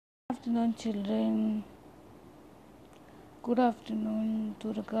afternoon, children. Good afternoon,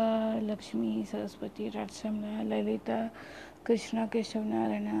 Durga, Lakshmi, Saraswati, Ratsamna, Lalita, Krishna, Keshav,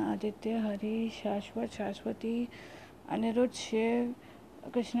 Narayana, Aditya, Hari, Shashwat, Shashwati, Anirudh, Shiv,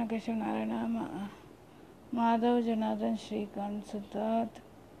 Krishna, Keshav, Narayana, Madhav, Janardhan, Shrikant, Siddharth,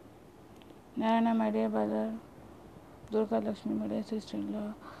 Narayana, my dear brother, Durga, Lakshmi, my dear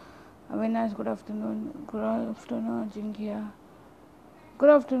sister-in-law, Avinash, good afternoon, Jinkia, good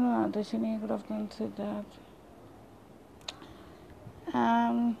afternoon, Adashini, good afternoon, Siddharth.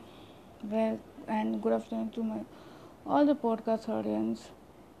 And good afternoon to all the podcast audience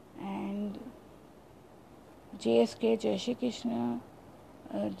and JSK, Jai Shri Krishna,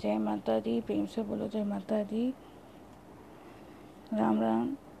 Jai Mata Di, Prem se bolo Jai Mata Di, Ram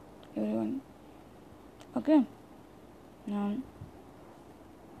Ram, everyone. Okay, now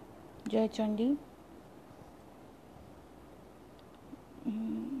Jai Chandi.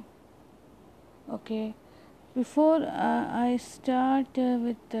 Okay, before I start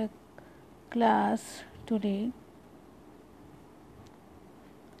with the class today,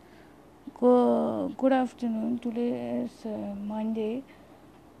 good afternoon. Today is Monday,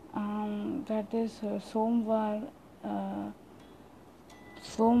 that is Somvar.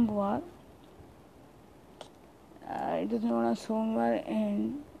 It is known as Somvar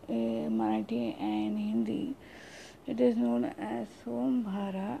in Marathi and Hindi. It is known as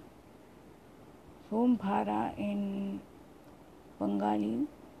Sombhara in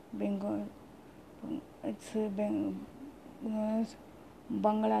Bengal. It's known as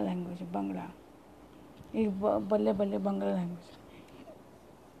Bangla language. Balle Bangla language.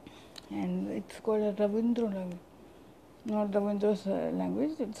 And it's called a Ravindra language. Not Ravindra's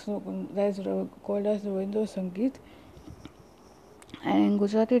language, it's called as Ravindra Sangeet. And in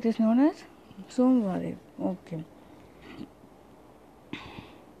Gujarati it is known as Somvari. Okay.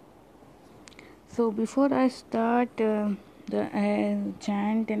 So before I start the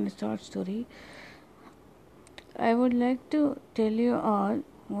chant and the short story, I would like to tell you all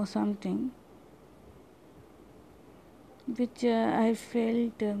something which I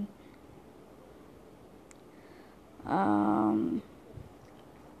felt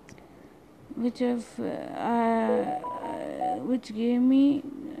which gave me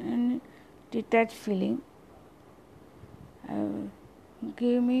a detached feeling,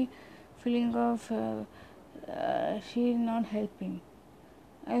 gave me feeling of she is not helping.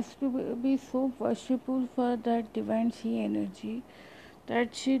 I have to be so worshipful for that divine she energy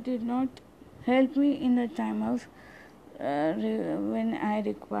that she did not help me in the time of when I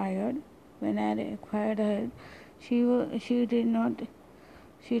required help. She did not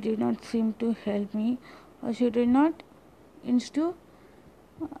seem to help me, or she did not to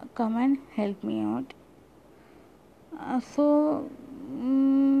come and help me out. So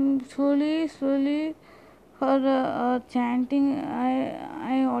slowly for chanting,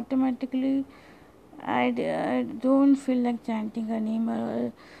 I automatically I don't feel like chanting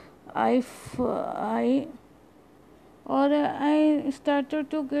anymore. I started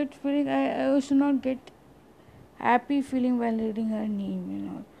to get feeling I used to not get happy feeling while reading her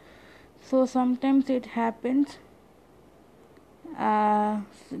name, So sometimes it happens.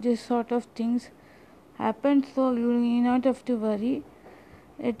 This sort of things happen, so you need not have to worry.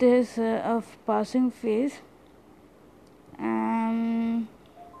 It is a passing phase.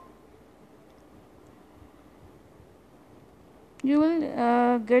 You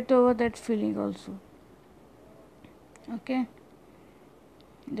will get over that feeling also. Okay,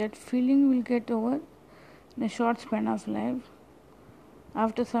 that feeling will get over in a short span of life.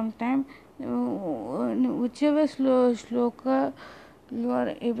 After some time, whichever shloka you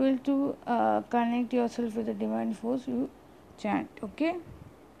are able to connect yourself with the divine force, you chant. Okay,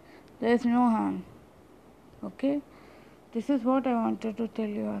 there is no harm. Okay, this is what I wanted to tell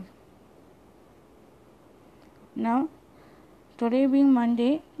you all. Now, today being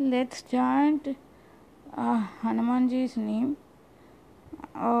Monday, let's chant Hanumanji's name,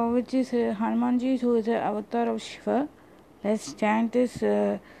 which is Hanumanji, who is the avatar of Shiva. Let's chant this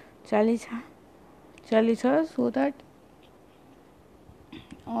Chalisa, so that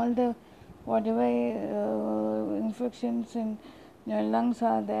all the whatever infections in your lungs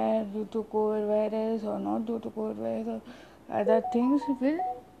are there due to COVID virus or not due to COVID virus or other things will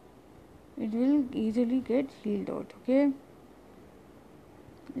easily get healed out. Okay,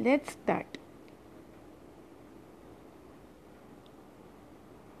 let's start.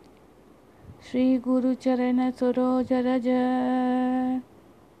 Shri गुरु चरण सरोज रज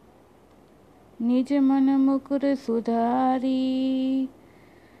निज मन मुकुर सुधारी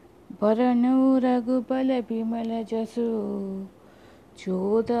भरनु रघुबल बिमल जसु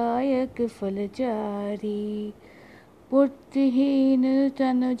जोदायक फलचारी। बुद्धिहीन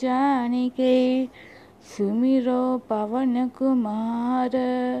तनु जानिके सुमिरो पवन कुमार।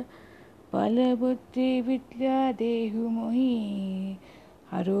 बल बुद्धि विद्या देहु मोहि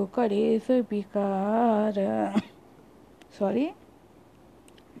हरो कलेश विकार. Sorry.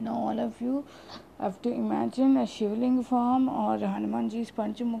 Now all of you have to imagine a Shivling form or Hanumanji's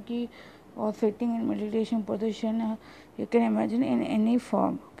Panchamukhi or sitting in meditation position. You can imagine in any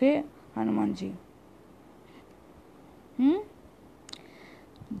form. Okay, Hanumanji.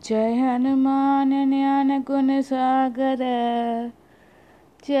 जय हनुमान ज्ञान गुण सागर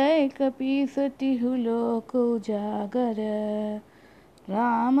जय कपीसतिहु लोक उजागर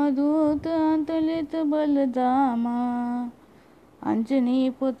रामदूत अतुलित बल धामा अंजनी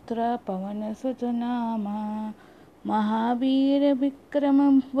पुत्र पवन सुत नामा महावीर विक्रम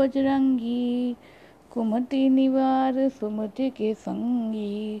बजरंगी कुमति निवार सुमति के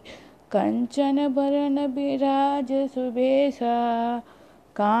संगी कंचन बरन बिराज सुबेसा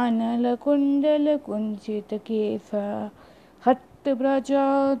कानल कुंडल कुंचित केसा हत ब्रजा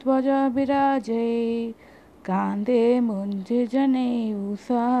ध्वजा विराजे कांधे मुंज जनेऊ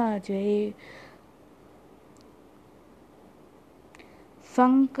साजे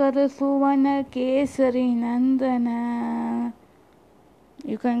शंकर सुवन केसरी नंदन.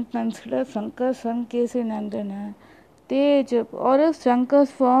 You can consider Shankar son Kesari Nandana. Tej or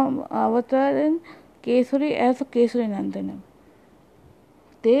Shankar's form avatar in Kesari as Kesari Nandana.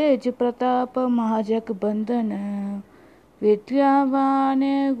 तेज प्रताप महाजग बंदन विद्यावान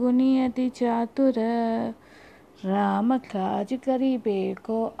गुणी अति चातुर राम काज करिबे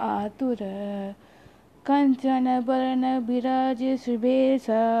को आतुर कंचन बरन बिराज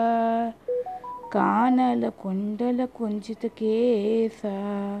सुबेसा कानल कुंडल कुंचित केसा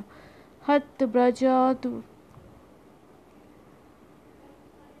हत ब्रजौत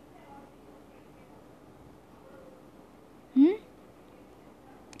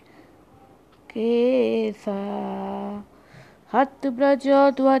केसा हत ब्रजो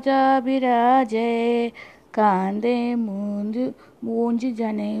ध्वजा विराजे कांधे मूंज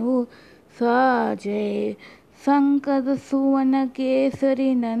जनेऊ साजे शंकर सुवन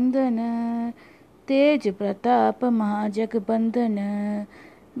केसरी नंदन तेज प्रताप महाजग बंदन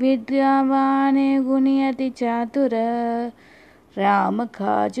विद्यावान गुणी अति चातुर राम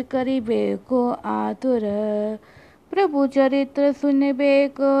काज करिबे को आतुर प्रभु चरित्र सुनबे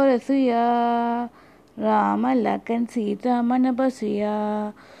को रसिया राम लखन सीता मन बसिया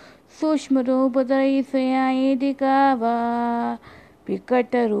सूक्ष्म रूप धरि सयाई दिखावा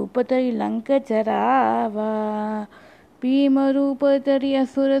विकट रूप धरि लंक चरावा भीम रूप धरि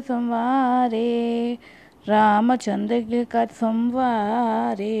असुर संवारे रामचंद्र के कथ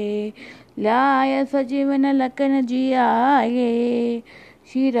संवारे लाय सजीवन लखन जियाए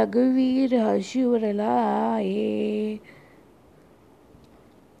श्री रघुवीर हर्षुर लाए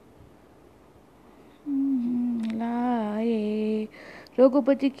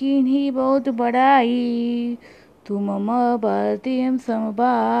रघुपति कीन्ही बहुत बड़ाई तुम बलतेम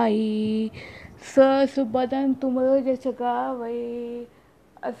समबाई सस बदन तुम जस गावे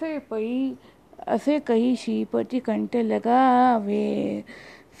असे कही श्रीपति कंठ लगावे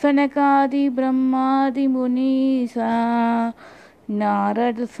सनकादि ब्रह्मादि मुनीसा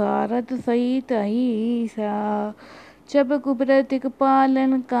नारद सारद सहित ईसा जब कुबरतिक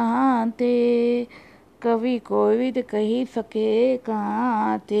पालन कहाँ ते कवि कोविद कही सके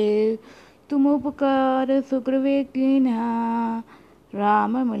कहाँ ते तुम उपकार सुग्रीवे कीन्हा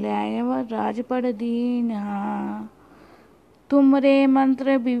राम मिलाय राजपद दीन्हा तुमरे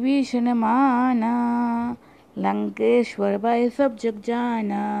मंत्र विभीषण माना लंकेश्वर भय सब जग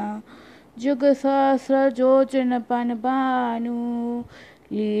जाना जुग सहस्र जोचन पन भानु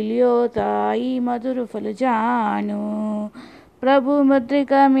लीलियो ताई मधुर फल जानु प्रभु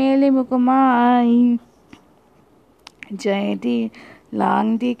मुद्रिका मेले मुकुमाई जयति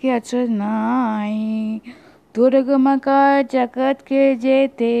लांगदी के अचर नाई दुर्गम का जगत के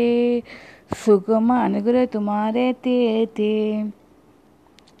जेते सुगम अनुग्रह तुम्हारे तेते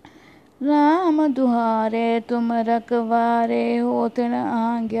राम दुहारे तुम रखवारे होत न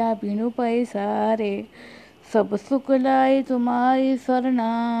आज्ञा बिनु पैसारे सब सुख लाई तुम्हारी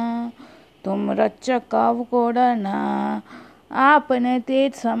सरना तुम रक्षक काव को डरना आपने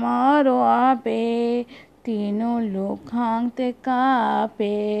तेज समारो आपे तीनों लोग खांगते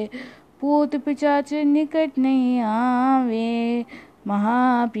कापे पूत पिचाच निकट नहीं आवे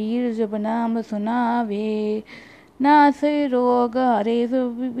महावीर जब नाम सुनावे नासै रोग हरे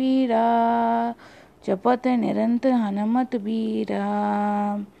सुबीरा जपत निरंतर हनुमत बीरा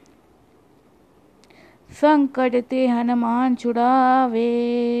संकट ते हनुमान छुड़ावे,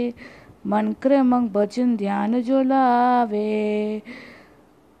 मन क्रमंग भजन ध्यान जो लावे।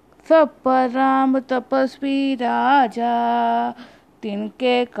 सब पर राम तपस्वी राजा,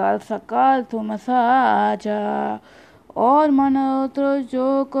 तिनके काल सकाल तुम साजा। और मनोत्र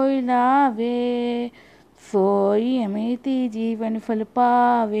जो कोई लावे, सोई अमिति जीवन फल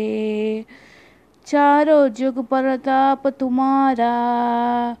पावे। चारों जुग परताप तुम्हारा,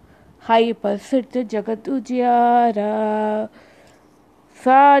 हाई प्रसिद्ध जगत उजियारा।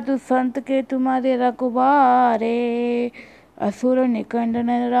 साधु संत के तुम्हारे रखवारे, असुर निकंदन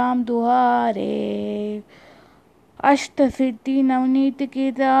राम दुहारे। अष्ट सिद्धि नवनीत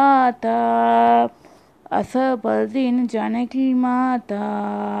की दाता, असबर दीन जानकी माता।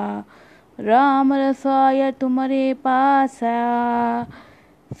 राम रसाय तुम्हारे पासा,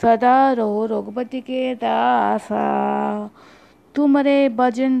 सदा रहो रघुपति के दासा। तुम्हारे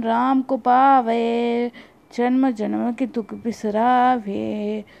भजन राम को पावे, जन्म जन्म के दुख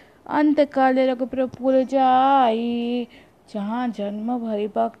बिसरावे। अंत काले रघुपुर पुर जाई, जहाँ जन्म भरि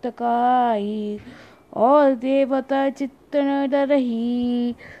भक्त काई। और देवता चित्त न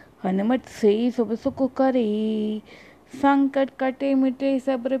डरही, हनुमत से सब सुख करी। संकट कटे मिटे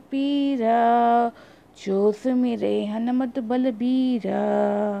सब पीरा, जो सुमिरे हनुमत बलबीरा।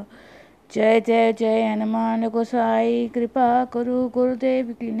 जय जय जय हनुमान गोसाई, कृपा करो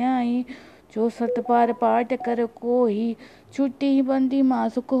गुरुदेव की न्यायी। जो सत बार पाठ कर कोई, छुट्टी बंदी माँ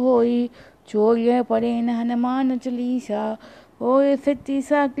सुख होई। जो यह पढ़े न हनुमान चालीसा, होए सच्ची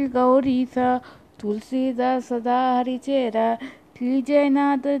साकी गौरी सा। तुलसीदास सदा हरि चेरा, कीजय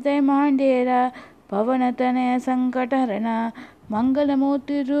नाथ जय मांडेरा। पवन तनय संकट हरना, मंगल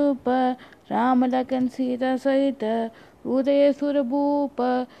मूर्ति रूप। राम लखन सीता सहित, उदय सुर भूप।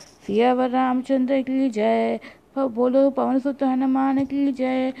 सियावर रामचंद्र की जय, बोलो पवन सुत हनुमान की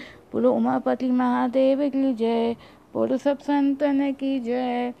जय। बोलो उमापति महादेव की जय, बोलो सब संतन की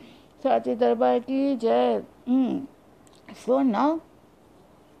जय, साचे दरबार की जय। So now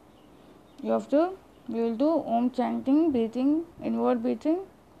you will do Om chanting, breathing, inward breathing.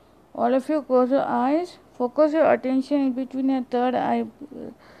 All of you close your eyes, focus your attention in between your third eye,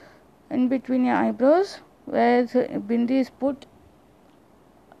 in between your eyebrows, where bindi is put.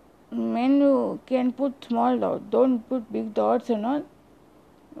 Men can put small dots, don't put big dots and all.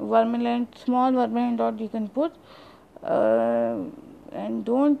 Small vermilion dot you can put, and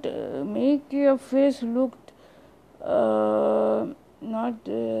don't make your face look not.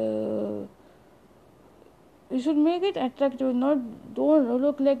 You should make it attractive. Don't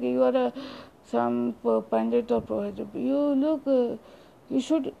look like you are some pandit or prophet. You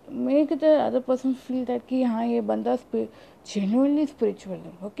should make the other person feel that कि हाँ ये बंदा genuinely spiritual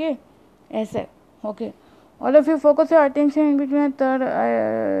है. Okay, ऐसा. Okay. All of you focus your attention in between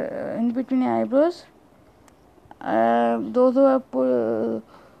in between your eyebrows.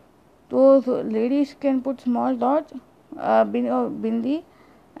 Those ladies can put small dot, bindi,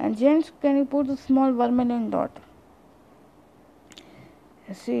 and gents can put a small vermilion dot.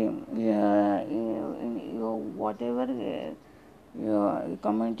 See, whatever your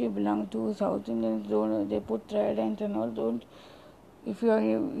community belong to, South Indians don't, they put trident and all. Don't. If you are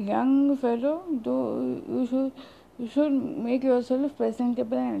a young fellow, you should make yourself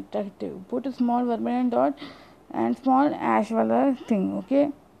presentable and attractive. Put a small vermilion dot and small ash wala thing.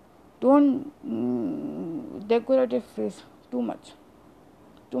 Okay. Don't decorate your face too much.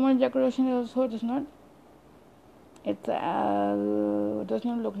 Too much decoration also does not. It does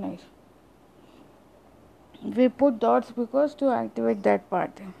not look nice. We put dots because to activate that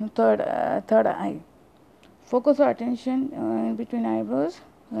part, third eye. Focus your attention in between eyebrows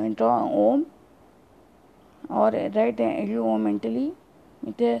and draw Om or write Om mentally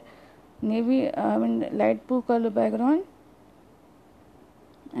with a light blue color background,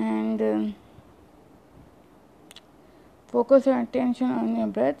 and focus your attention on your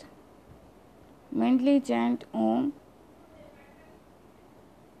breath. Mentally chant Om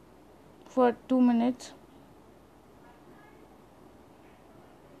for 2 minutes.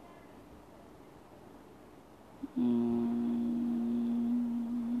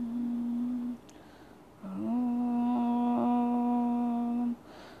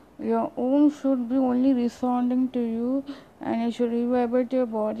 Your Om should be only resounding to you, and it should revibrate your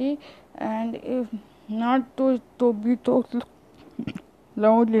body, and if not to be talked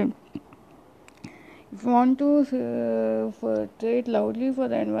loudly. If you want to say it loudly for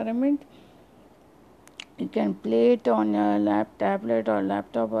the environment, you can play it on your tablet or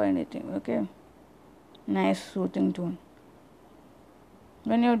laptop or anything. Okay, nice soothing tune.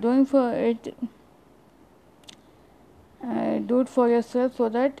 When you're doing for it, Do it for yourself so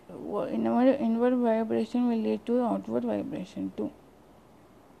that inward vibration will lead to outward vibration too.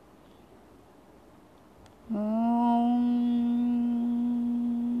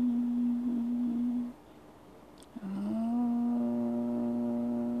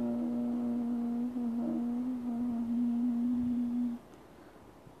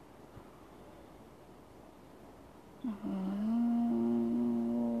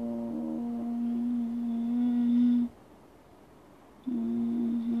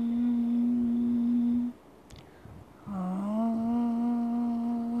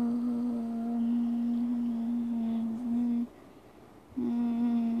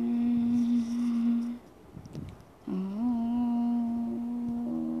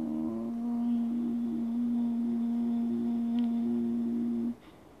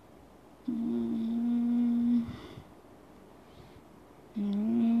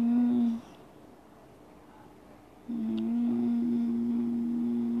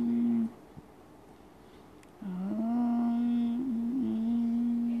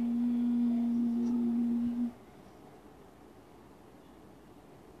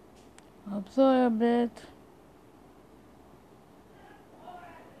 Observe your breath.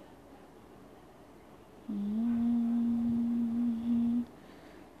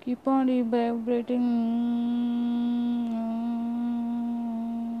 Keep on vibrating.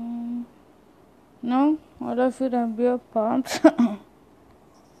 Now, all of you rub your palms.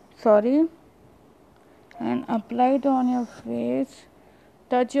 Sorry. And apply it on your face.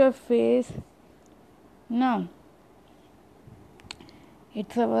 Touch your face. Now,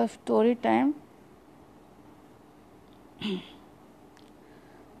 it's our story time.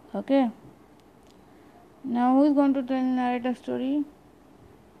 Okay. Now, who is going to narrate a story?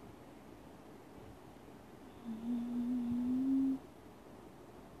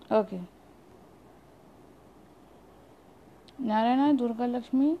 Okay. Narayana, Durga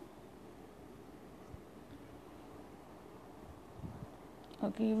Lakshmi.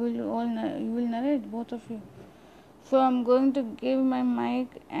 Okay, you will narrate, both of you. So I'm going to give my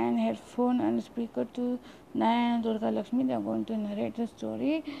mic and headphone and speaker to Narayana and Durga Lakshmi. They are going to narrate the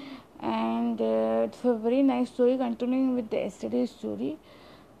story, and it's a very nice story, continuing with the yesterday's story.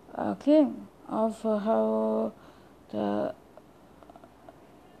 Okay, of how the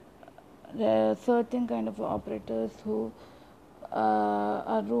there are certain kind of operators who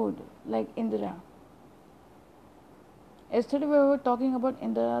are rude, like Indira. Yesterday we were talking about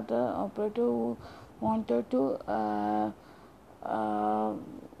Indira, the operator who wanted to uh,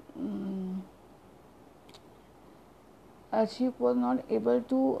 mm, she was not able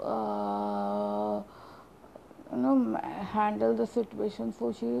to handle the situation,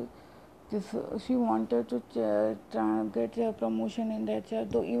 so she wanted to get a promotion in that job.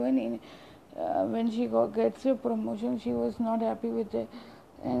 Though even in when she gets a promotion, she was not happy with it,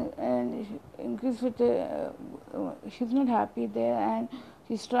 and increase with the she's not happy there, and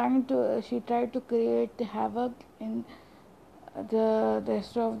she tried to create havoc in the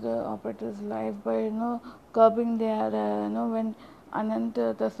rest of the operator's life by curbing their when Anant,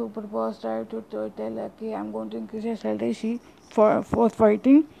 the super boss, tried to tell, okay, I'm going to increase your salary, she for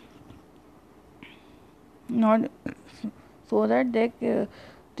fighting, not so that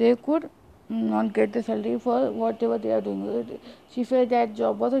they could not get the salary for whatever they are doing. She felt that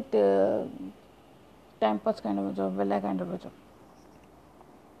job was a time pass kind of a job, Vella kind of a job.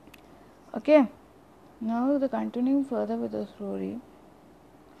 Okay, now the continuing further with the story,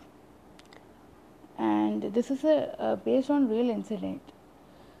 and this is based on real incident.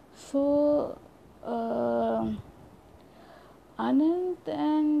 So Anand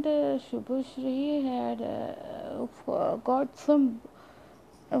and Shubhashri had got some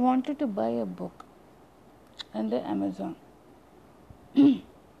wanted to buy a book on the Amazon.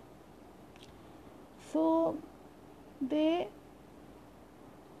 So they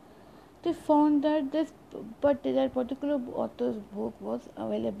found that that particular author's book was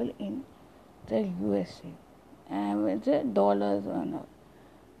available in the USA with the dollars and all,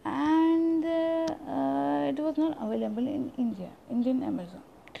 and it was not available in Indian Amazon.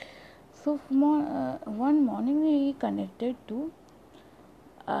 So one morning he connected to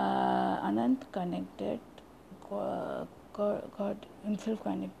Anant connected got himself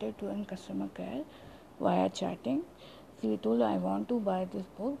connected to a customer care via chatting. So he told, I want to buy this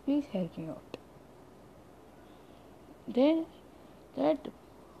book, please help me out. Then that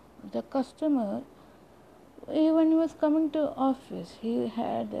the customer, when he was coming to office, he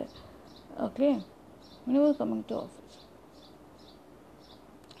had when he was coming to office,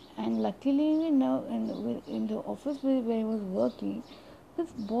 and luckily now in the office where he was working,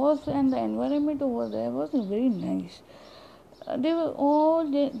 his boss and the environment over there was very nice. They were all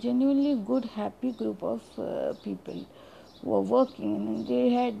genuinely good, happy group of people who were working, and they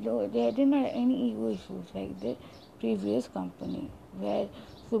didn't have any ego issues like the previous company where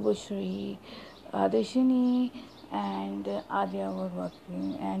Subhashri, Dashini, and Adya were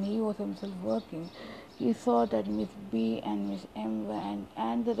working, and he was himself working. He saw that Miss B and Miss M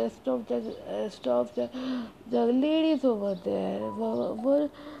and the rest of the ladies over there were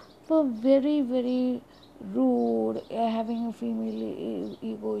very very rude, having female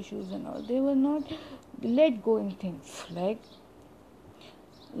ego issues and all. They were not let going things like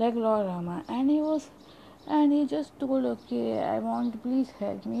Lord Rama, and he just told, okay, I want, please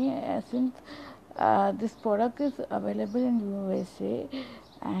help me, since this product is available in USA,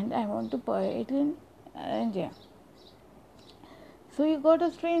 and I want to buy it in India. So he got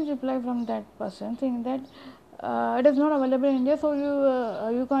a strange reply from that person saying that it is not available in India, so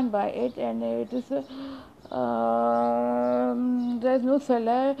you can't buy it, and it is there is no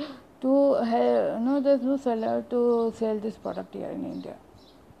seller to no, there is no seller to sell this product here in India.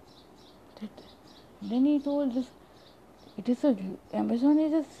 Then he told this, it is a Amazon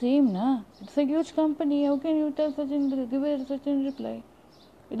is the same, na? It's a huge company. How can you tell such a give it such a reply?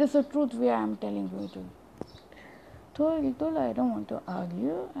 It is the truth we I am telling you to. So he told, I don't want to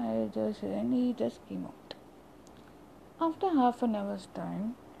argue. And he just came out. After half an hour's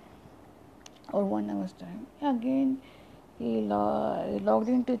time or 1 hour's time, again he logged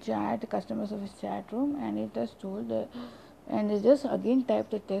into chat, customer service chat room, and he just told, and he just again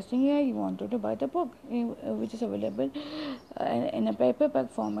typed the testing. Yeah, he wanted to buy the book, which is available in a paperback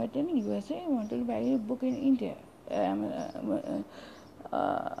format in USA. He wanted to buy a book in India.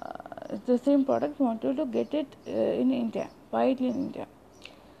 It's the same product. He wanted to get it in India, buy it in India.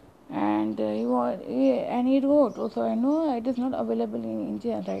 And he wrote, also, I know it is not available in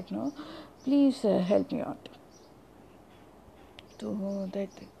India right now. Please help me out. So that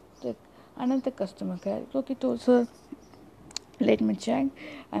another customer care. Okay, told, sir, let me check,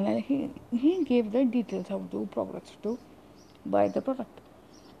 and he gave the details how to progress to buy the product.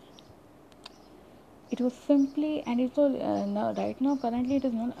 It was simply, and it was now, right now currently it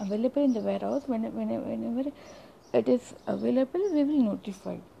is not available in the warehouse. Whenever it is available, we will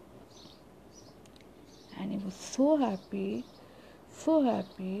notify. And he was so happy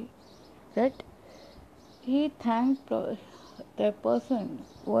that he thanked the person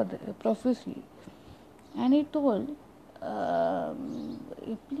profusely, and he told,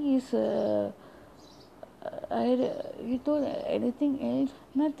 please, he told anything else,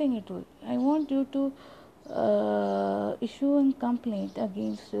 nothing. He told, I want you to issue a complaint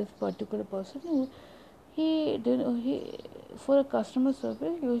against this particular person who he for a customer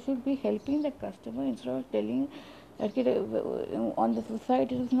service. You should be helping the customer instead of telling that on the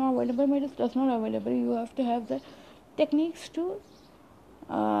site it is not available, but it is not available. You have to have the techniques to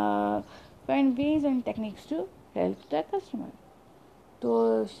find ways and techniques to help the customer.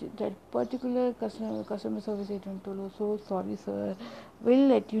 So that particular customer service agent told, "Oh, so sorry, sir. We'll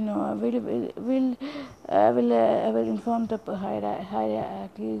let you know. Will inform the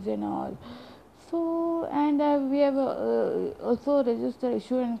hierarchies and all." So, and we have also registered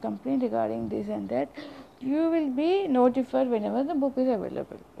issue and complaint regarding this and that. You will be notified whenever the book is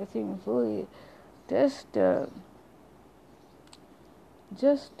available. I think so. Just, uh,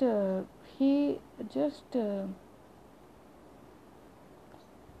 just he just.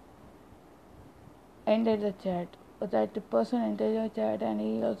 Ended the chat. That person entered the chat, and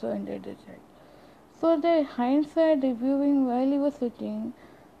he also entered the chat. So the hindsight reviewing while he was sitting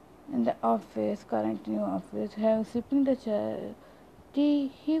in the office, current new office, have sipping the tea,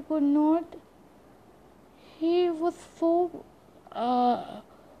 he could not. He was so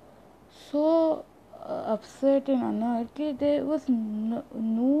upset and annoyed. There was no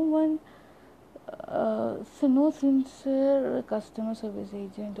one. So no sincere customer service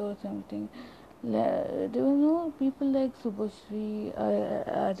agent or something. There were no people like Subhashri,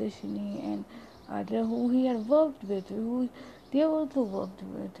 Adashini, and Adya who he had worked with, who they also worked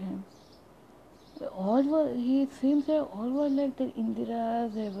with him. All were, he seems like all were like the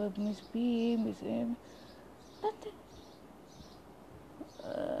Indiras, they were Miss P, Miss M, nothing.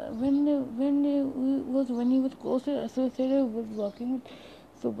 When he was closely associated with working with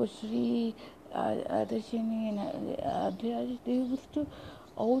Subhashri, Adashini, and Adya, they used to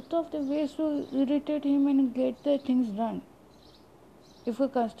out of the way to irritate him and get the things done. If a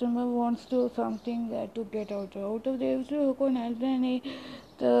customer wants to something to get out of, they used to go and help, and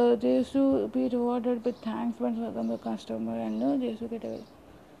they used to be rewarded with thanks from the customer, and no, they used to get away.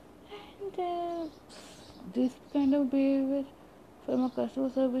 And this kind of behavior from a customer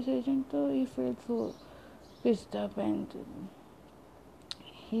service agent, so he felt so pissed up, and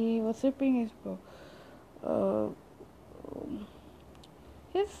he was sipping uh,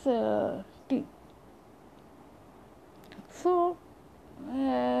 his tea. So,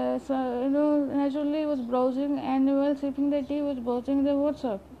 naturally he was browsing, and while sipping the tea, he was browsing the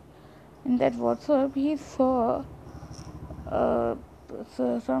WhatsApp. In that WhatsApp, he saw uh,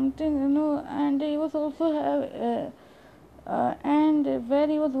 something, and he was also and where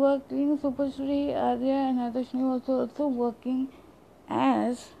he was working, Supershri, Arya, and Adashni was also working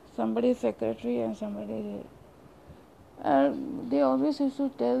as somebody's secretary and somebody. They always used to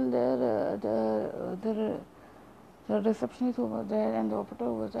tell the receptionist over there and the operator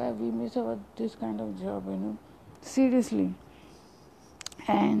over there, we miss our this kind of job, seriously.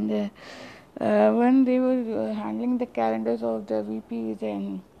 And when they were handling the calendars of the VPs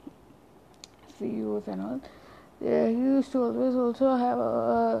and CEOs and all, he used to always also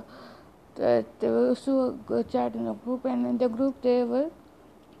have that they used to chat in a group, and in the group they were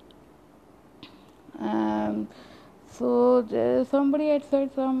so somebody had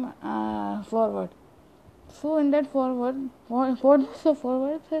said some forward. So in that forward, what was the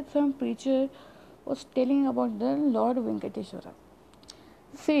forward? Said some preacher was telling about the Lord Venkateshwara.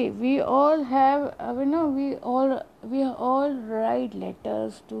 See, we all have, we all write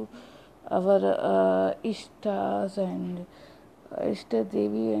letters to our Ishtas and Ishta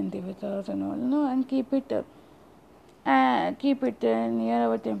Devi and Devatas and all, and keep it near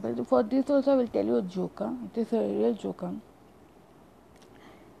our temple. For this also, I will tell you a joke. It is a real joke.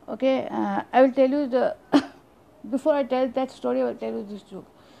 Okay, I will tell you the. Before I tell that story, I will tell you this joke.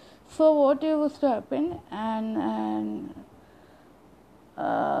 So what used to happen, and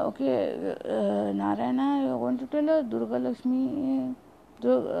Narayana, you are going to tell her, Durga Lakshmi, you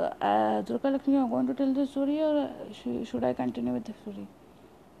are going to tell the story, or should I continue with the story?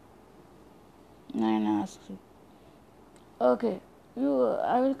 Narayana asks you. Okay,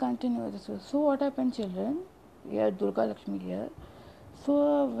 I will continue with the story. So what happened, children? Here, Durga Lakshmi here.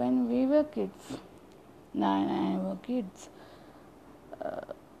 So when we were kids, Narayana and I were kids,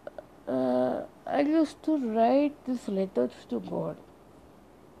 I used to write these letters to God.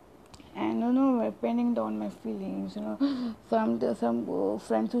 And penning down my feelings. Some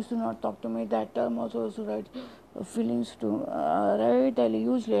friends used to not talk to me. That time also used to write feelings to write. I'll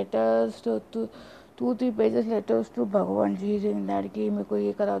use letters to 2-3 pages letters to Bhagwan Ji, saying that कि मेरे को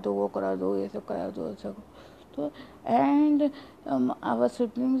ये करा दो, वो करा दो, ये सब करा दो, सब. So and our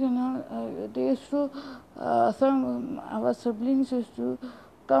siblings, they used to our siblings used to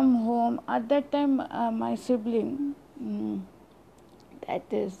come home. At that time, my sibling, that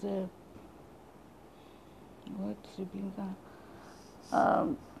is. What siblings are?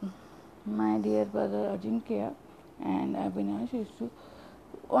 My dear brother Ajinkya and Abhinash used to.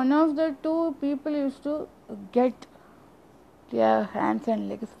 One of the two people used to get their hands and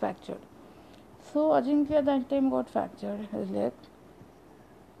legs fractured. So Ajinkya that time got fractured his leg,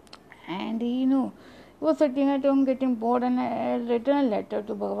 and he was sitting at home getting bored, and I had written a letter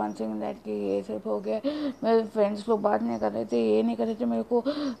to Bhagwan saying that कि ये सब हो गया, मेरे friends लोग बात नहीं कर रहे थे, ये नहीं कर रहे थे, मेरे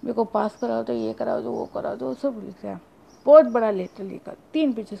को पास कराओ तो ये कराओ तो वो कराओ तो सब लिखा. बहुत बड़ा लेटर लिखा,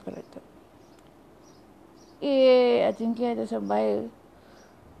 3 पेजेस का लेटर. ये अजिंक्य जैसा भाई.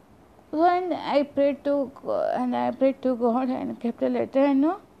 And I prayed to God and kept a letter. And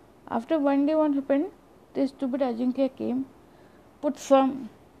after one day, what happened? This stupid Ajinkya came, put some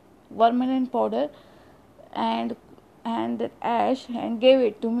vermilion powder and ash and gave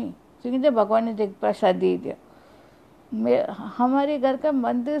it to me. So कहते भगवान ने देख प्रसाद दे दिया. हमारे घर का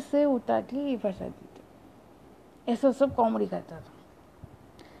मंदिर से उठा के ये प्रसाद दे दिया. ऐसा सब कॉमेडी करता था.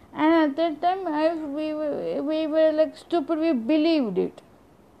 And at that time, we were like stupid. We believed it.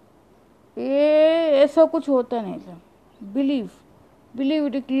 ये ऐसा कुछ होता नहीं था. बिलीव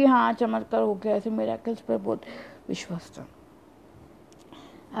इट कि हाँ चमत्कार हो गया. ऐसे मिरेकल्स पर बहुत विश्वास था.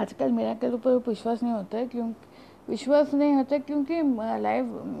 आजकल मिरेकल पर विश्वास नहीं होता है, क्योंकि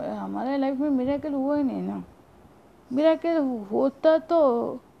हमारे लाइफ में मिरेकल हुआ ही नहीं ना. मिरेकल होता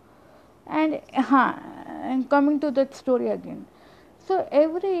तो. And coming to that story again. So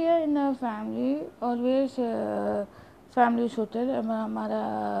every year in our family, always family होता है. हमारा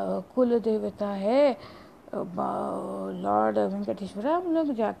कुल देवता है लॉर्ड वेंकटेश्वरा. हम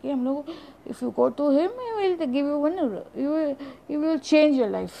लोग जाके if you go to him he will give you one, you will change your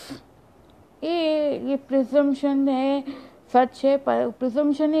life. ये प्रिजम्पशन है, सच है.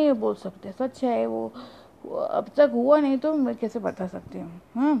 प्रिजम्पशन ही ये बोल सकते हैं, सच है वो अब तक हुआ नहीं तो मैं कैसे बता सकती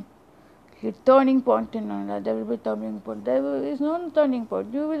हूँ. Turning point in life, there will be turning point. There is no turning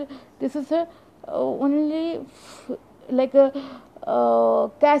point. This is only like a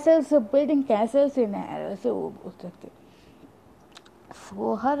Castle's, building Castle's in air, ऐसे वो बोल सकते।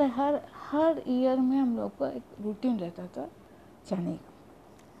 वो हर ईयर में हम लोग का एक रूटीन रहता था जाने का।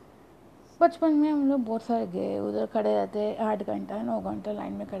 बचपन में हम लोग बहुत सारे गए, उधर खड़े रहते 8 घंटा 9 घंटा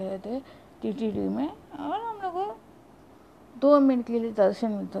लाइन में खड़े रहते टीटीडी में, और हम लोग को 2 मिनट के लिए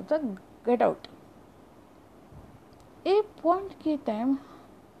दर्शन मिलता था, गेट आउट। एक पॉइंट के टाइम,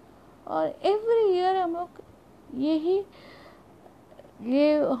 और एवरी ईयर हम लोग यही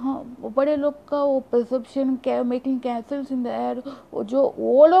ये हाँ, बड़े लोग का वो perception, making Castle's in the air, जो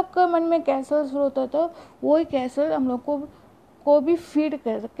वो लोग का मन में कैसल्स होता था, वही कैसल हम लोग को भी फीड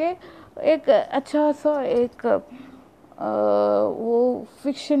करके एक अच्छा सा एक वो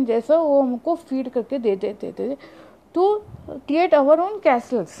फिक्शन जैसा वो हमको फीड करके दे देते थे to create our own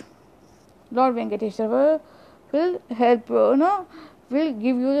Castle's. Lord Venkateshwara will help will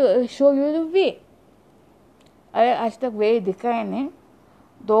give you, show you the way। अरे आज तक वे दिखा है नहीं,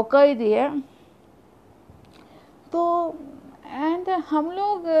 धोखा ही दिया। तो एंड हम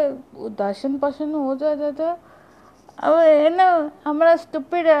लोग दर्शन पसंद हो जाता था। अब है ना, हमारा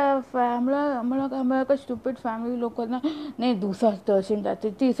स्टूपिड हमारा का स्टूपिड फैमिली लोग को ना, नहीं दूसरा दर्शन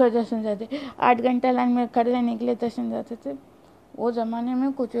जाते, तीसरा दर्शन जाते, 8 घंटा लाइन में खड़े रहने के लिए दर्शन जाते थे। वो ज़माने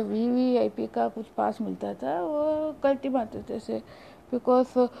में कुछ VVIP का कुछ पास मिलता था, वो कल्टी मारते थे ऐसे,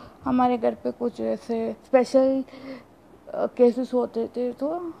 बिकॉज हमारे घर पे कुछ ऐसे स्पेशल केसेस होते थे,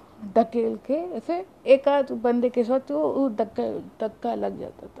 तो धकेल के ऐसे एक आध बंदे के साथ वो धक्का लग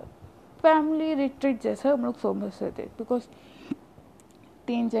जाता था। फैमिली रिट्रीट जैसा हम लोग समझते थे, बिकॉज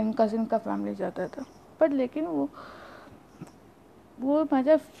 3 जन कजिन का फैमिली जाता था। पर लेकिन वो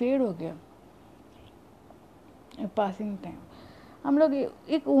मज़ा फेड हो गया पासिंग टाइम। हम लोग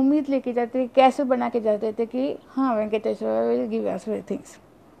एक उम्मीद लेके जाते थे, कैसे बना के जाते थे कि हाँ Venkateshwara will give us things,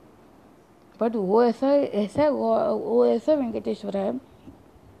 but वो ऐसा वेंकटेश्वर है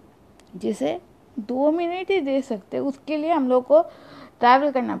जिसे 2 मिनट ही दे सकते, उसके लिए हम लोग को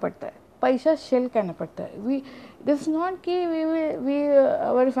ट्रैवल करना पड़ता है, पैसा शेल करना पड़ता है। वी दिस नॉट कि we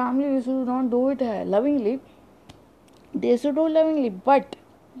our family should not do it lovingly, they should do lovingly, but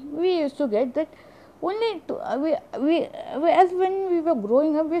we used to get that only to, we as when we were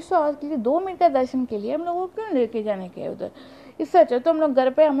growing up, we saw कि 2 minute का दर्शन के लिए हम लोगों को क्यों लेके जाने के उधर। इससे अच्छा तो हम लोग घर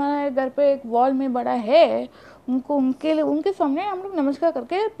पे, हमारे घर पे एक वॉल में बड़ा है, उनके सामने हम लोग नमस्कार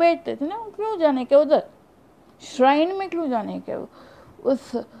करके बैठते थे ना, क्यों जाने के उधर श्राइन में, क्यों जाने के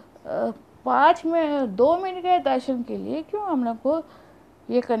उस 2 मिनट के दर्शन के लिए क्यों हम लोग को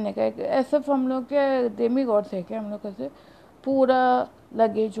ये करने का। ऐसे हम लोग के देमी गॉड थे क्या, हम लोग कैसे पूरा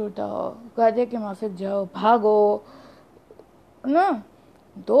लगेज उठाओ, गाजे के माफिक जाओ, भागो ना।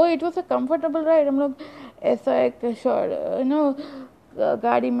 दो it was a comfortable ride, हम लोग ऐसा एक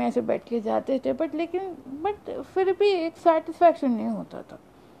गाड़ी में ऐसे बैठ के जाते थे, बट फिर भी एक सेटिस्फैक्शन नहीं होता था।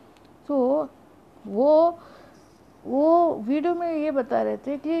 तो वो वीडियो में ये बता रहे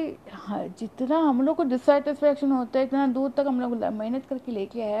थे कि हाँ, जितना हम लोग को डिससेटिस्फैक्शन होता है, इतना दूर तक हम लोग मेहनत करके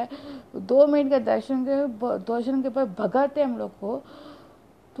लेके आया, 2 मिनट का दर्शन के बाद भगाते हम लोग को।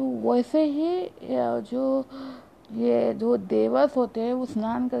 तो वैसे ही जो देवस होते हैं, वो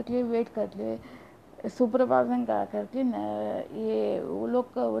स्नान करके वेट करते, सुप्रभातम गा करके ये वो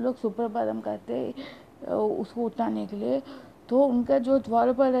लोग सुप्रभातम करते उसको उठाने के लिए। तो उनका जो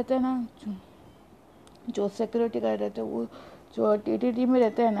द्वार पर रहता है ना, जो सिक्योरिटी गार्ड रहते हैं, वो जो TTD में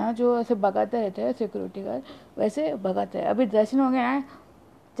रहते हैं ना, जो ऐसे भगाते रहते हैं सिक्योरिटी गार्ड, वैसे भगाते हैं। अभी दर्शन हो गया ना,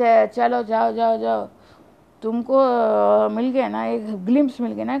 चलो जाओ जाओ जाओ, तुमको मिल गया ना, एक ग्लिम्स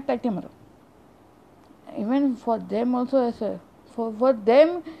मिल गया ना, कट्टी मारो। इवन फॉर देम ऑल्सो ऐसे, for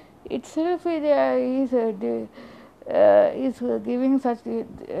them itself is giving such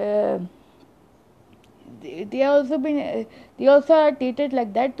they also are treated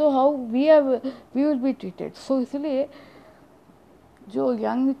like that, so how we will be treated। so इसलिए जो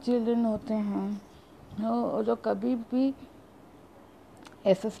यंग चिल्ड्रन होते हैं वो जो कभी भी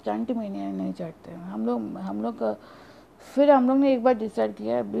ऐसे स्टंट में नहीं चढ़ते। हम लोग फिर हम लोग ने एक बार डिसाइड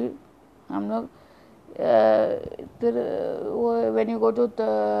किया, अभी हम लोग when you go to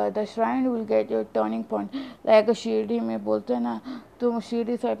the shrine you will get your turning point, like Shirdi में बोलते हैं ना, तुम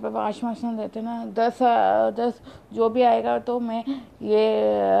शिरडी साइड पर आश्वासन देते ना, 10 जो भी आएगा तो मैं ये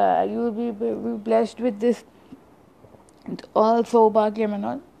you will be blessed with this all सौभाग्य and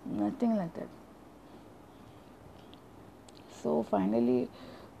all, nothing like that। so finally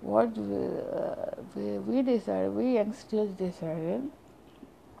what we decided, we youngsters decided,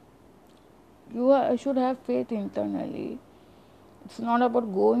 you should have faith internally. It's not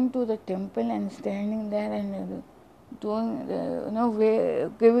about going to the temple and standing there and doing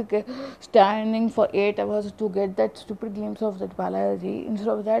standing for 8 hours to get that stupid glimpse of that Balaji. Instead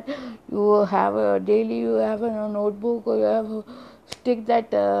of that, you have a daily, you have a notebook, or you have stick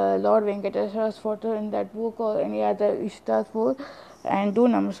that Lord Venkateswara's photo in that book or any other Ishta's book, and do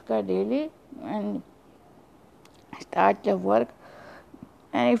namaskar daily and start your work.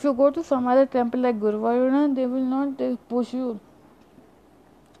 And if you go to some other temple like Guruvayur, they will not push you,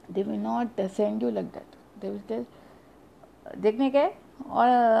 they will not send you like that. They will tell देखने का है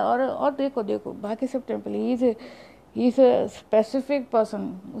और देखो देखो बाकी सब temple he is a specific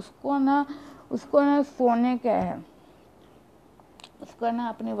person, उसको ना सोने का है, उसका ना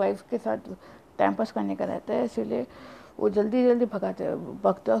अपनी वाइफ के साथ टाइम पास करने का रहता है, इसीलिए वो जल्दी जल्दी भगाते हैं,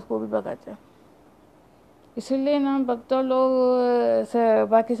 भक्तों को भी भगाते हैं। इसीलिए ना भक्तों लोग से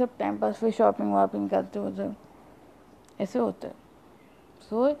बाकी सब टाइम पास पे शॉपिंग वॉपिंग करते उधर ऐसे होता है।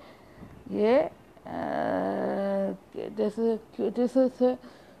 सो ये this there's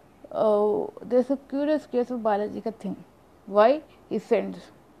a curious case of Balaji ka thing. Why he sends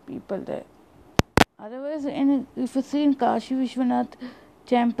people there? Otherwise, if you see in Kashi Vishwanath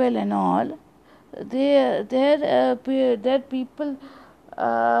temple and all, there people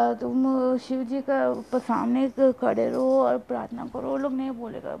तुम शिव जी का सामने खड़े रहो और प्रार्थना करो, वो लोग नहीं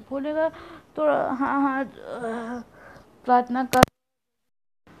बोलेगा तो हाँ प्रार्थना कर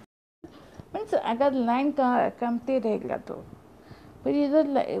मीन्स अगर लाइन कमती रहेगा तो फिर इधर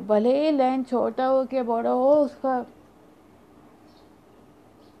भले ही लाइन छोटा हो कि बड़ा हो, उसका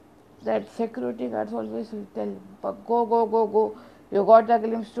that security guards always will tell go, you got the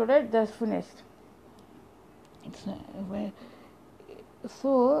glimpse today, just finished. It's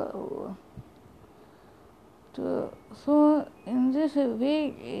so in this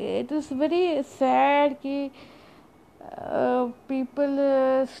way it is very sad कि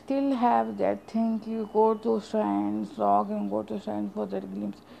people still have that thing, you go to shrines, log and go to shrines for that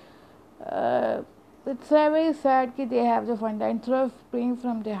glimpse. It's very sad that they have the fun instead of praying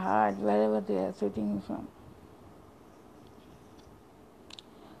from their heart wherever they are sitting from.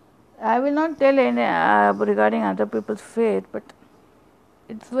 I will not tell any regarding other people's faith, but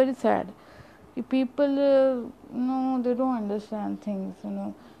it's very sad. People, they don't understand things.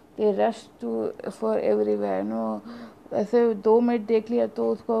 They rush for everywhere. ऐसे 2 minute देख लिया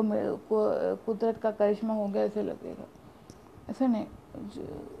तो उसको कुदरत का करिश्मा हो गया ऐसे लगेगा, ऐसा नहीं।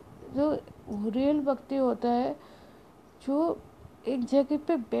 जो रियल भक्ति होता है, जो एक जगह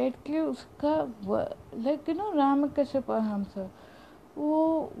पे बैठ के उसका लाइक राम कश्यप परमहंस,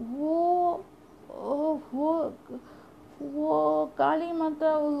 वो काली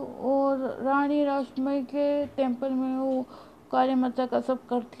माता और रानी रासमई के टेम्पल में वो काली माता का सब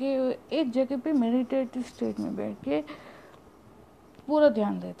करके एक जगह पे मेडिटेटिव स्टेट में बैठ के पूरा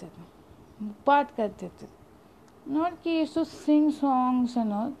ध्यान देते थे, पाठ करते थे। नॉट कि to sing songs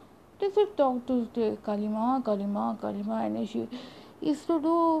and all, just to talk to Kalima, and she used to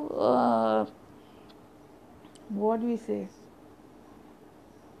do what we say,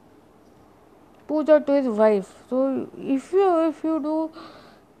 puja to his wife. So if you do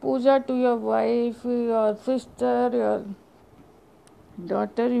puja to your wife, your sister, your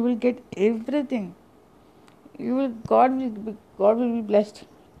daughter, you will get everything. God will be blessed.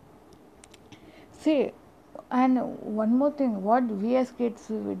 See, and one more thing, what we as kids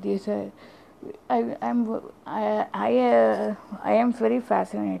with this, I am very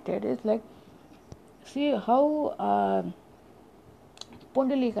fascinated. It's like, see how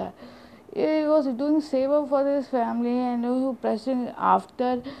Pundalika, he was doing seva for his family and he was pressing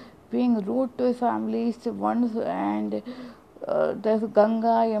after being rude to his family once, and there's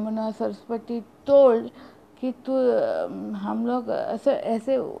Ganga, Yamuna, Saraswati told कि तो हम लोग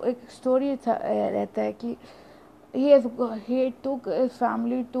ऐसे एक story रहता है कि he took his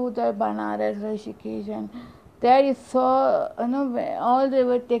family to the Banaras, Rishikesh, and there he saw all they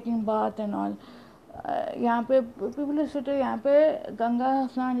were taking bath and all. यहाँ पे पीपल सोचते यहाँ पे गंगा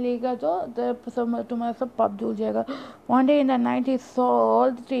स्नान लेगा तो तुम्हारा सब पाप धुल जाएगा. One day in the night he saw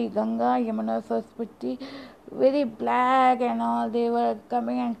all three, Ganga, Yamuna, Saraswati, very black and all. They were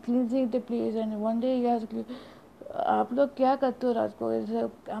coming and cleansing the place. And one day he asked, आप लोग क्या करते हो रात को?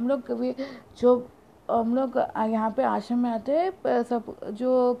 हम लोग कभी जो हम लोग यहाँ पे आश्रम में आते हैं, सब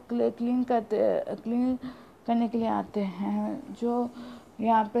जो क्लीन करने के लिए आते हैं, जो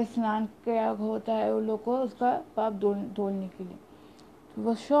यहाँ पे स्नान क्या होता है, वो लोग को उसका पाप धोने के लिए.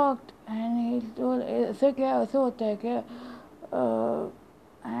 वो शॉक्ड एंड ऐसे होता है क्या?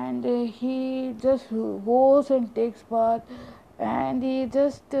 And he just goes and takes bath and he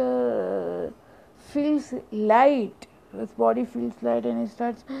just feels light. His body feels light and he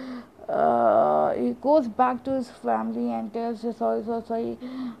starts he goes back to his family and tells his sorry,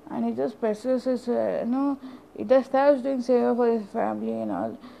 and he just presses his, he just starts doing favor for his family and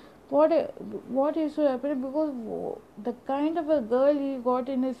all. What what is so happening, because the kind of a girl he got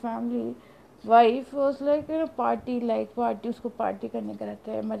in his family wife was like party, उसको party करने का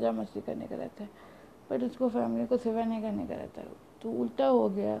रहता है, मज़ा मस्ती करने का रहता है, बट उसको फैमिली को सेवा नहीं करने का रहता है, तो उल्टा हो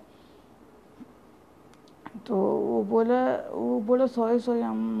गया. तो वो बोला सॉरी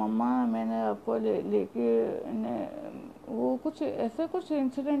मम्मा, मैंने आपको लेके वो कुछ ऐसा कुछ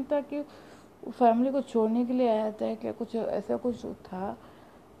इंसिडेंट था कि फैमिली को छोड़ने के लिए आया था क्या, कुछ ऐसा कुछ था.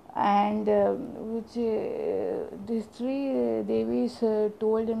 And which these three devis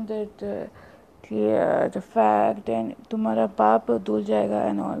told him that the fact and तुम्हारा पाप धुल जाएगा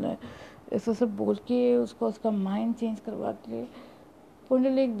and all that. ऐसा सब बोल के उसको उसका माइंड चेंज करवा के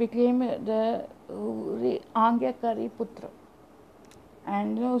पुंडलिक became the आज्ञाकारी पुत्र.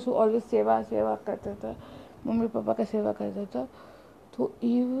 एंड उसको ऑलवेज सेवा करता था, मम्मी पापा का सेवा करता था. तो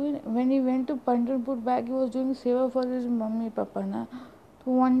even when he went to Pandharpur back, he was doing seva for his mummy papa ना. So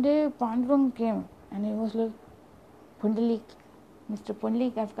one day Pandurang came and he was like, Pundalik, Mr.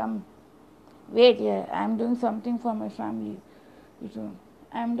 Pundalik, I've come. Wait here, I'm doing something for my family.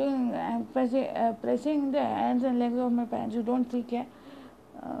 I'm pressing the hands and legs of my parents. You don't see क्या?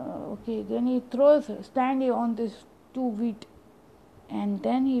 Okay, then he throws stand on this 2 wheat, and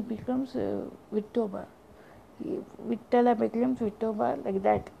then he becomes Vittoba. Vittala becomes Vittoba like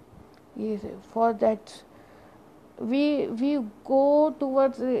that. For that. We go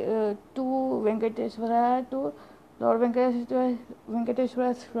towards to Venkateshwara, to Lord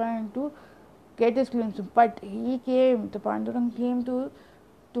Venkateshwara's shrine to get his glimpse. But he came, the Pandurang came to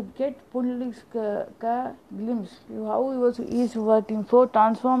get Pundalik's glimpse. How he is working, so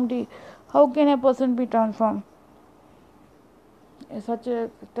transformed. How can a person be transformed? Such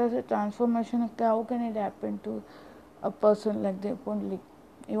a transformation, how can it happen to a person like the Pundalik?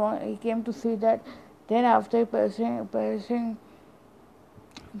 He came to see that. Then after pressing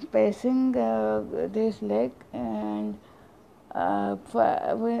this leg, and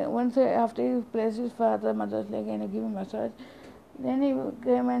once after he pressed his father mother's leg and he gave him massage, then he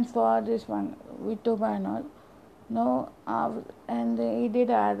came and saw this one Vittoba and all. No, and he did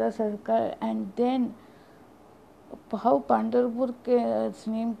other circle, and then how Pandharpur's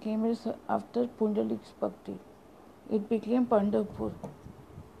name came is after Pundalik's Bhakti. It became Pandharpur.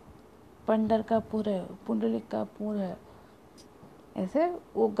 पंडर का पुर है, पुंडलिक का पुर है, ऐसे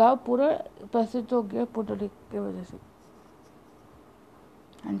वो गांव पूरा प्रसिद्ध हो गया पुंडलिक के वजह से.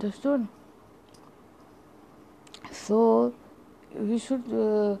 Understood? So we should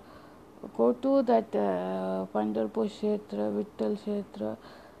go to that Pandharpur Kshetra, Vittal Kshetra,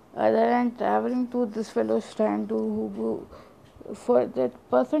 other than traveling to this fellow's stand to for that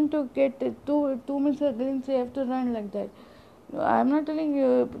person to get 2 minutes of glimpse, you have to run like that. I'm not telling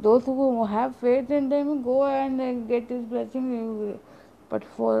you, those who have faith in them go and get his blessing, but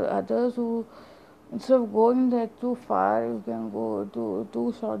for others who, instead of going there too far, you can go to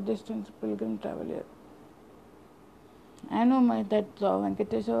too short distance pilgrim travel here. I know that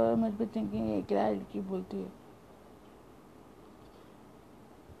Venkateshwara must be thinking, "Hey, क्या लड़की बोलती है?"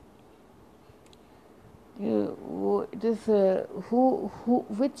 This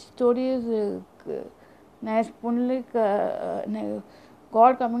which story is nice? Pundalik,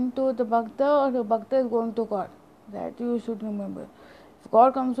 God coming to the Bhakta, or the Bhakta is going to God? That you should remember. If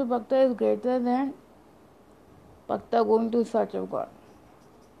God comes to Bhakta, is greater than Bhakta going to search of God.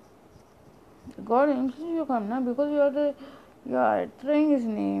 God himself you come now, because you are uttering his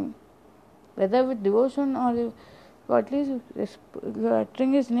name, whether with devotion or at least you are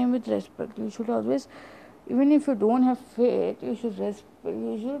uttering his name with respect. You should always, even if you don't have faith, you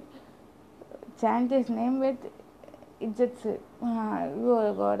should chant his name with इज्जत से. हाँ, you are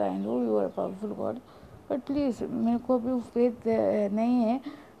a God, I know you are a powerful God, but please मेरे को अभी faith नहीं है,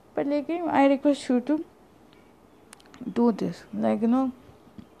 but लेकिन I request you to do this, like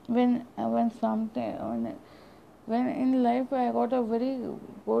when something when in life I got a very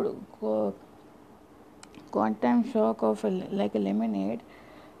good quantum shock of like a lemonade,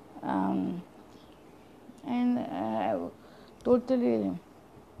 and I totally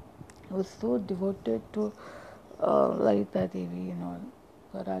was so devoted to Lalita Devi and all,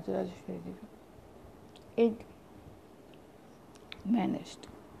 Rajarajeshwari Devi. It vanished.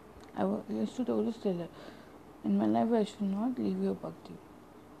 I used to always tell her, in my life I should not leave your bhakti.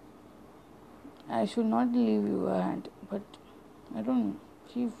 I should not leave your hand, but I don't know.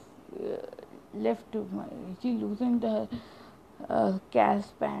 She left. She loosened her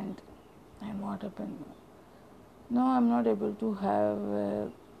caste band, and what happened? No, I'm not able to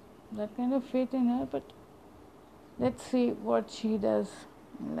have that kind of faith in her. But let's see what she does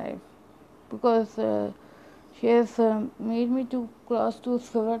in life, because she has made me to cross two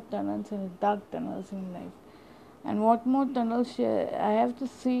silver tunnels and dark tunnels in life. And what more tunnels I have to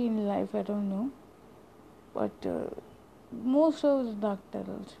see in life, I don't know. But most of the dark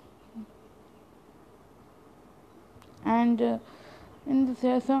tunnels. And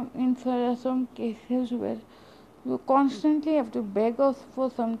there are some cases where you constantly have to beg us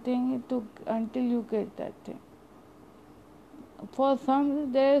for something to until you get that thing. For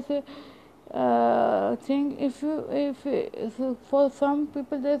some, there's a thing. If for some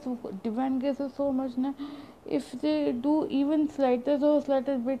people, there's divine grace is so much now. If they do even slightest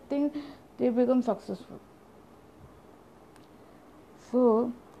bit thing, they become successful.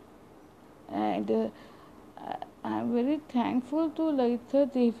 So, and I'm very thankful to Lalita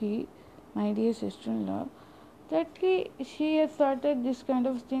Devi, my dear sister-in-law, that she has started this kind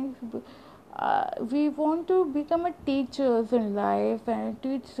of things. We want to become a teachers in life and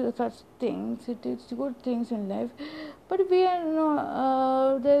teach such things, teach good things in life. But we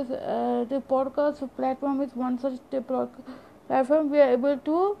are there's the podcast platform is one such platform. We are able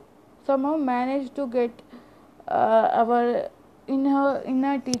to somehow manage to get our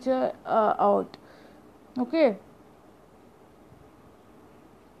inner teacher out. Okay,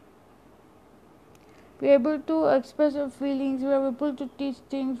 we are able to express our feelings, we are able to teach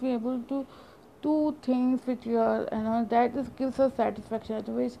things, we are able to do things with your that just gives us satisfaction.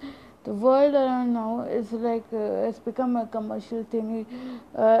 Otherwise the world around now is like it's become a commercial thing,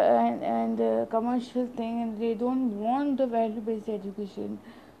 and commercial thing, and they don't want the value based education.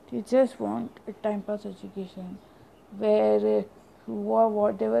 They just want a time pass education where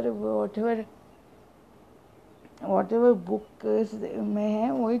whatever book में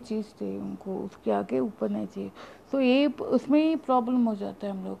है वही चीज़ चाहिए उनको, उसके आगे ऊपर नहीं चाहिए. सो ये उसमें ही प्रॉब्लम हो जाता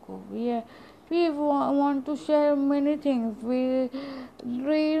है हम लोग को. We want to share many things, we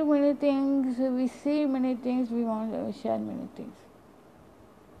read many things, we see many things, we want to share many things.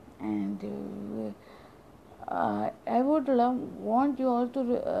 And I would want you all to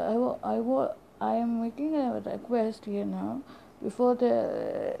I am making a request here now before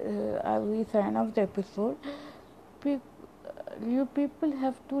we sign off the episode. You people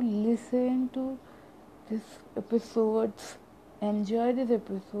have to listen to these episodes, enjoy these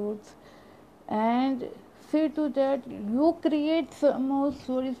episodes, and see to that you create some more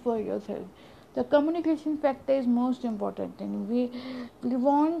stories for yourself. The communication factor is most important thing. We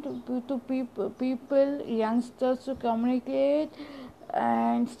want to people, youngsters, to communicate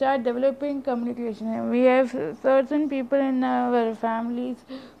and start developing communication. And we have certain people in our families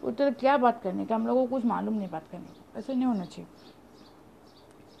उधर क्या बात करने का, हम लोगों को कुछ मालूम नहीं बात करने का. ऐसे नहीं होना चाहिए.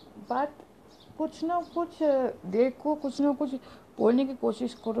 बात कुछ ना कुछ देखो, कुछ ना कुछ बोलने की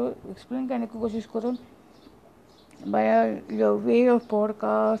कोशिश करो, एक्सप्लेन करने की कोशिश करो, by your way of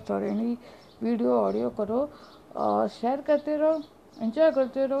podcast or any video audio करो और शेयर करते रहो, एंजॉय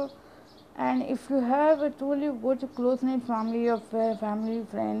करते रहो. And if you have a truly good close knit family of family,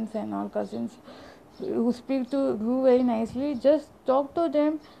 friends and all cousins who speak to you very nicely, just talk to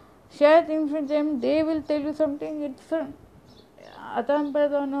them, share things with them. They will tell you something. It's an adan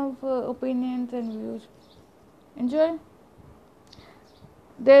pradan of opinions and views. Enjoy.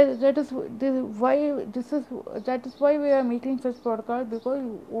 That is why we are making such podcast, because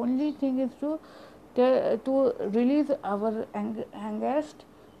only thing is to release our angst,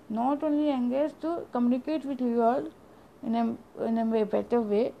 not only angst, to communicate with you all in a better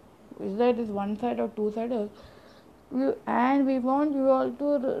way. Is that is one side or two sided? And we want you all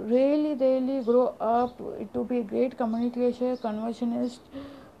to really grow up to be a great communication conversionist,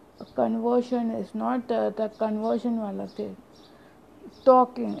 not the conversion wala thing.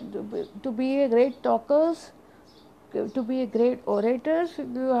 Talking, to be a great talkers, to be a great orators,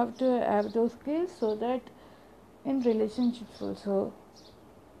 you have to have those skills, so that in relationships also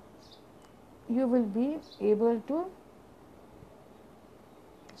you will be able to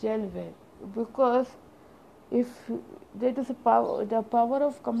gel well. Because if there is the power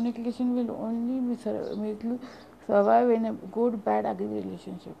of communication will only make you survive in a good bad ugly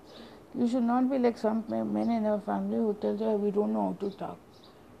relationship. You should not be like some men in our family who tell you we don't know how to talk.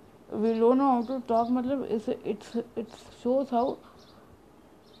 We don't know how to talk, matlab it shows how,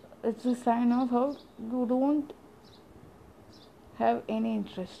 it's a sign of how you don't have any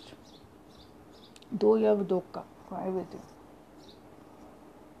interest, though you have dokka for everything.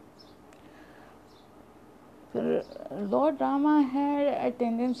 So Lord Rama had a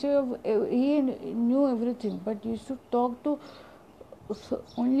tendency of he knew everything, but he used to talk to so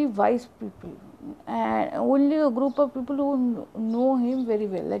only wise people and only a group of people who know him very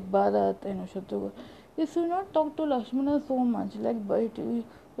well, like Bharat and Shatrughna. You should not talk to Lakshmana so much, like but you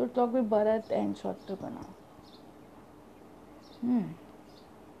should talk with Bharat and Shatrughna.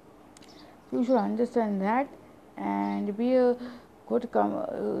 You should understand that and be a good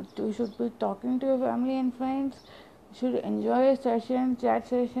you should be talking to your family and friends. You should enjoy a session, chat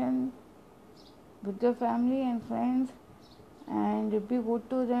session with your family and friends, and be good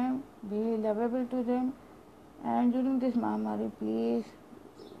to them, be lovable to them. And during this Mahamari, please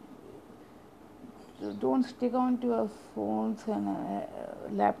don't stick on to your phones and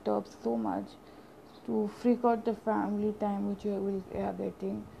laptops so much to freak out the family time which you are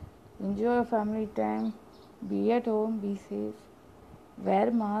getting. Enjoy your family time, be at home, be safe,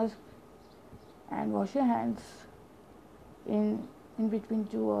 wear mask, and wash your hands in between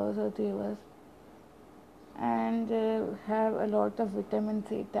 2 hours or 3 hours, and have a lot of vitamin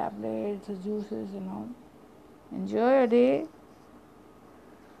C tablets, juices, and all. Enjoy your day.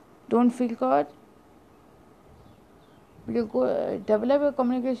 Don't feel caught. You go develop your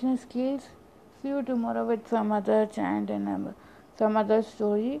communication skills. See you tomorrow with some other chant and some other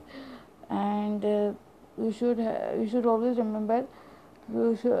story. And you should always remember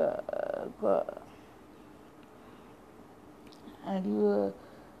you should and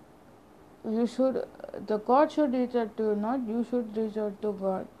you should the God should reach out to you, not you should reach out to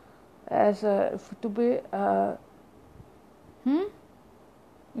God as to be you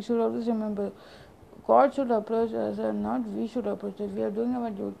should always remember God should approach us and not we should approach us. We are doing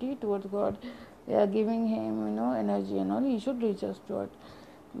our duty towards God. We are giving him energy and all. He should reach us to it.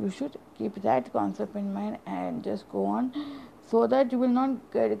 You should keep that concept in mind and just go on, so that you will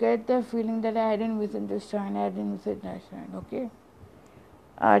not get the feeling that I didn't visit this shrine, I didn't visit that shrine. Okay.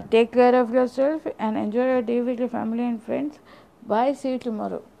 Take care of yourself and enjoy your day with your family and friends. Bye. See you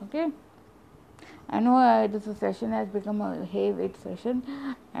tomorrow. Okay. I know this session has become a heavy session,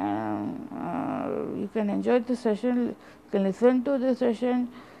 and you can enjoy the session. You can listen to the session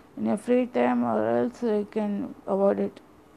in your free time, or else you can avoid it.